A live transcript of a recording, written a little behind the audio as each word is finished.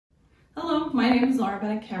my name is Laura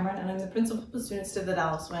Bennett Cameron and I'm the principal bassoonist of the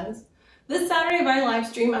Dallas Winds. This Saturday by live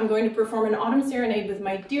stream, I'm going to perform an autumn serenade with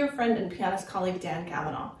my dear friend and pianist colleague Dan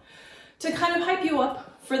Cavanaugh. To kind of hype you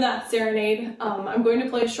up for that serenade, I'm going to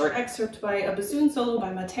play a short excerpt by a bassoon solo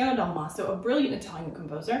by Matteo Del Maso, a brilliant Italian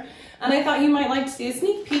composer, and I thought you might like to see a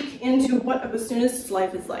sneak peek into what a bassoonist's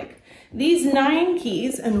life is like. These 9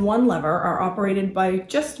 keys and 1 lever are operated by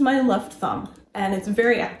just my left thumb, and it's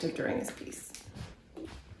very active during this piece.